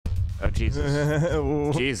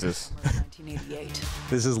Jesus. Jesus. 1988.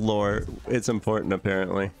 This is lore. It's important,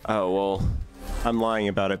 apparently. Oh, well. I'm lying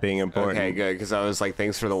about it being important. Okay, good, because I was like,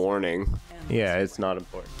 thanks for the warning. Yeah, it's not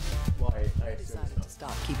important. Well, I assume Decided to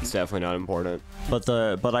stop keeping. It's definitely not important. but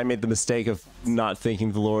I made the mistake of not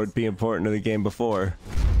thinking the lore would be important to the game before,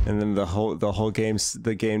 and then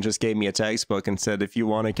the game just gave me a textbook and said, if you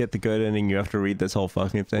want to get the good ending, you have to read this whole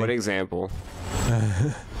fucking thing. What example?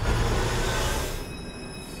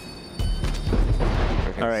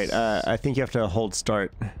 Okay. All right, I think you have to hold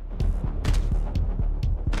start.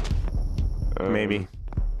 Maybe.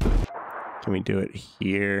 Can we do it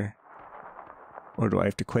here? Or do I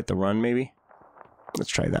have to quit the run, maybe?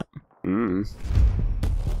 Let's try that.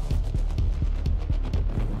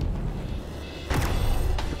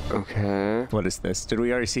 Okay. What is this? Did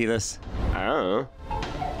we already see this? I don't know.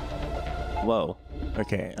 Whoa.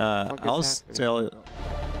 Okay, What I'll is happening? still...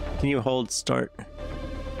 Can you hold start?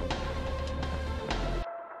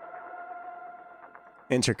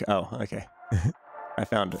 Enter... Oh, okay. I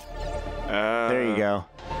found it. There you go.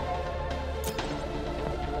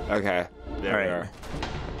 Okay. There we are.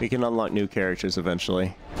 We can unlock new characters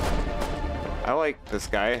eventually. I like this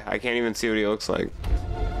guy. I can't even see what he looks like.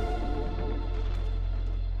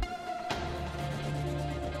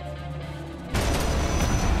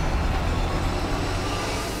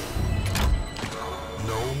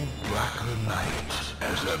 No blacker night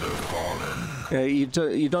has ever fallen. Yeah,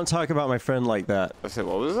 you don't talk about my friend like that. I said,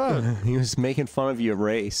 what was that? He was making fun of your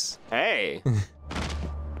race. Hey!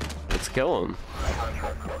 Let's kill him.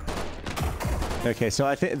 Okay, so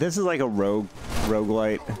I think this is like a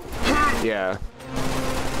roguelite. Yeah.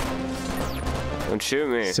 Don't shoot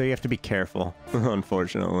me. So you have to be careful,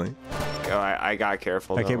 unfortunately. Oh, I got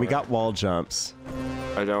careful. Okay, don't we worry. got wall jumps.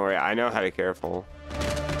 Oh, don't worry. I know how to careful.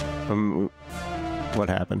 What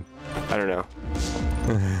happened? I don't know.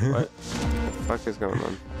 What the fuck is going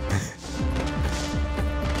on?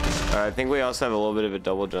 I think we also have a little bit of a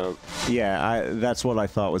double jump. Yeah, that's what I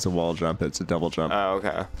thought was a wall jump. It's a double jump, Oh,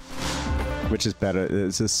 okay. which is better.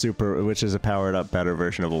 Which is a powered up better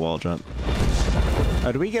version of a wall jump.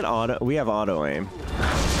 Do we get auto? We have auto aim.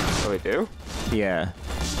 Oh, we do? Yeah.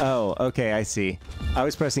 Oh, okay, I see. I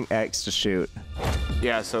was pressing X to shoot.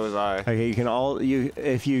 Yeah, so was I. Okay,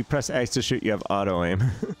 if you press X to shoot, you have auto aim.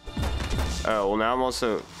 Oh, well now I'm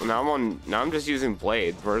also, now I'm just using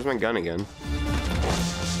blade. Where's my gun again?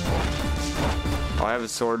 Oh, I have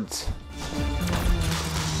swords.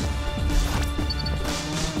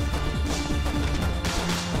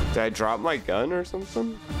 Did I drop my gun or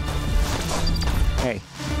something? Hey,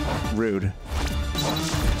 rude.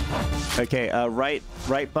 Okay, right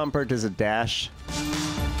bumper does a dash.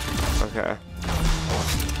 Okay.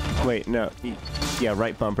 Wait, no. Yeah,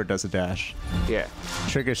 right bumper does a dash. Yeah.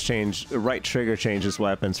 Triggers change. Right trigger changes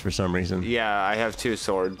weapons for some reason. Yeah, I have 2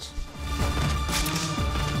 swords.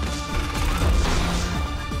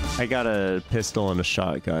 I got a pistol and a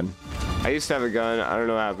shotgun. I used to have a gun. I don't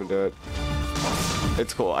know what happened to it.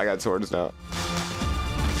 It's cool. I got swords now.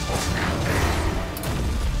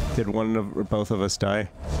 Did both of us die?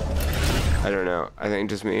 I don't know. I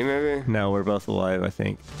think just me, maybe? No, we're both alive, I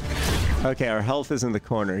think. Okay, our health is in the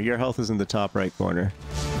corner. Your health is in the top right corner.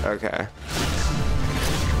 Okay.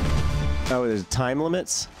 Oh, there's time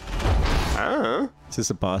limits? I don't know. Is this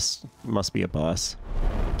a boss? Must be a boss.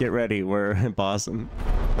 Get ready, we're bossing.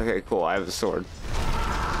 Okay, cool. I have a sword.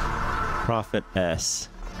 Prophet S.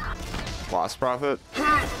 Lost Prophet?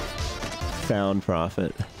 Found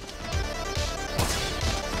Prophet.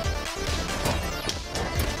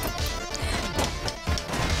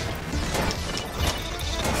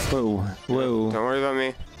 Whoa, whoa, Don't worry about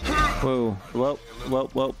me. whoa, whoa, whoa,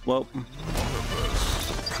 whoa, whoa.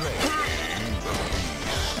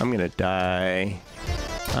 I'm gonna die.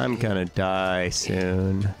 I'm gonna die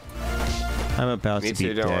soon. I'm about Me to be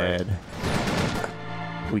too, don't worry. dead.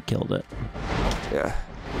 We killed it. Yeah.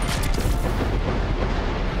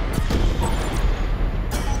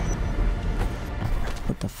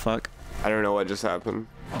 What the fuck? I don't know what just happened.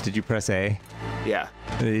 Did you press A? Yeah.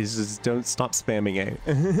 Just don't stop spamming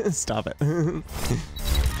A. Stop it.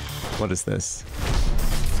 What is this?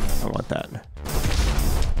 I want that.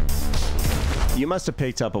 You must have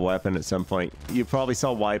picked up a weapon at some point. You probably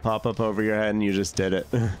saw Y pop up over your head and you just did it.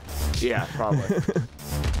 Yeah, probably.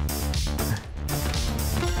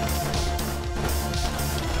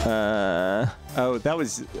 Oh, that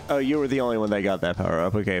was... Oh, you were the only one that got that power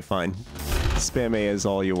up. Okay, fine. Spam A is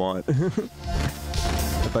all you want. I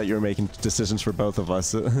thought you were making decisions for both of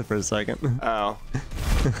us for a second. Oh.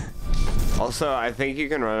 Also, I think you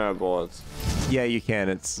can run out of bullets. Yeah, you can.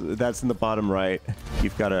 That's in the bottom right.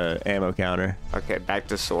 You've got a ammo counter. Okay, back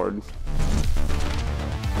to sword.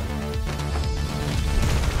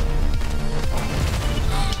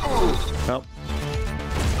 Oh.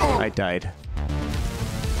 I died.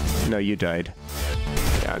 No, you died.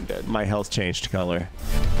 Yeah, I'm dead. My health changed color.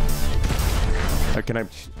 Or can I...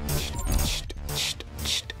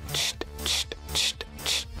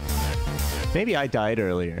 Maybe I died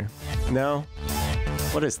earlier. No?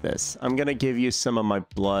 What is this? I'm gonna give you some of my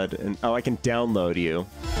blood and... Oh, I can download you.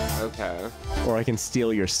 Okay. Or I can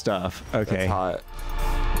steal your stuff. Okay. That's hot.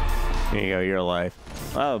 Here you go, you're alive.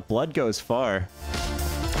 Oh, blood goes far.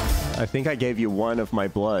 I think I gave you one of my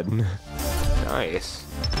blood. Nice.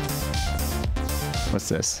 What's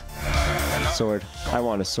this? Sword. I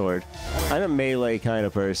want a sword. I'm a melee kind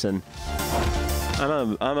of person.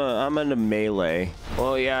 I'm in a melee.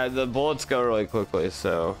 Well, yeah, the bullets go really quickly,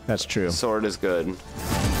 so That's true. sword is good.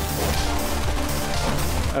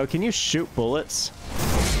 Oh, can you shoot bullets?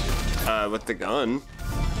 With the gun.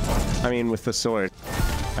 I mean, with the sword.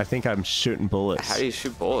 I think I'm shooting bullets. How do you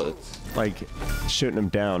shoot bullets? Like, shooting them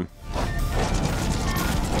down.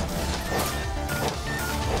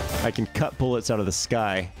 I can cut bullets out of the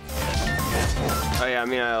sky. Oh yeah, I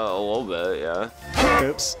mean a little bit, yeah.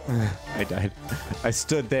 Oops. I died. I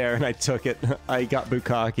stood there and I took it. I got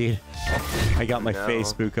bukakied. I got my No.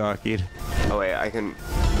 face bukakied. Oh wait, I can.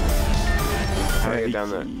 How do I get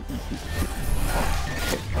down there?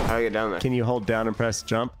 How do I get down there? Can you hold down and press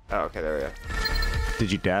jump? Oh, okay, there we go.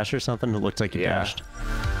 Did you dash or something? It looked like you Yeah. dashed.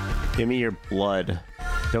 Give me your blood.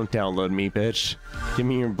 Don't download me, bitch. Give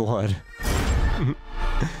me your blood.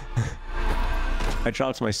 I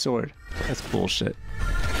dropped my sword. That's bullshit.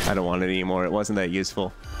 I don't want it anymore. It wasn't that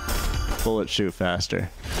useful. Bullets shoot faster.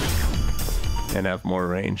 And have more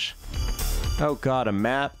range. Oh god, a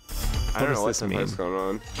map? I don't know does what this the fuck's mean? going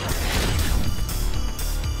on.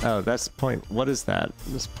 Oh, that's point. What is that?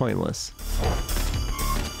 That's pointless.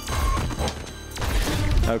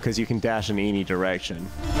 Oh, because you can dash in any direction.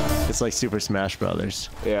 It's like Super Smash Brothers.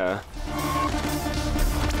 Yeah.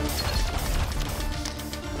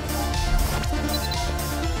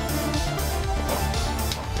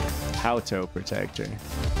 Hauto Protector.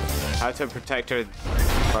 How to protect her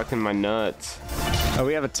fucking my nuts. Oh,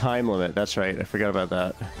 we have a time limit. That's right. I forgot about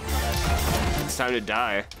that. It's time to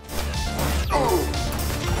die.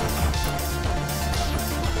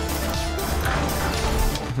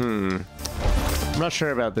 I'm not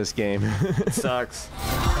sure about this game. It sucks.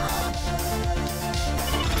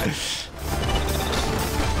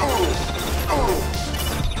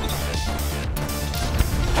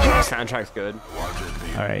 Soundtrack's good.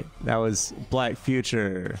 All right, that was Black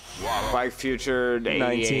Future Black Future 88.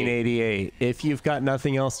 1988. If you've got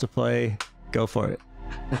nothing else to play, go for it.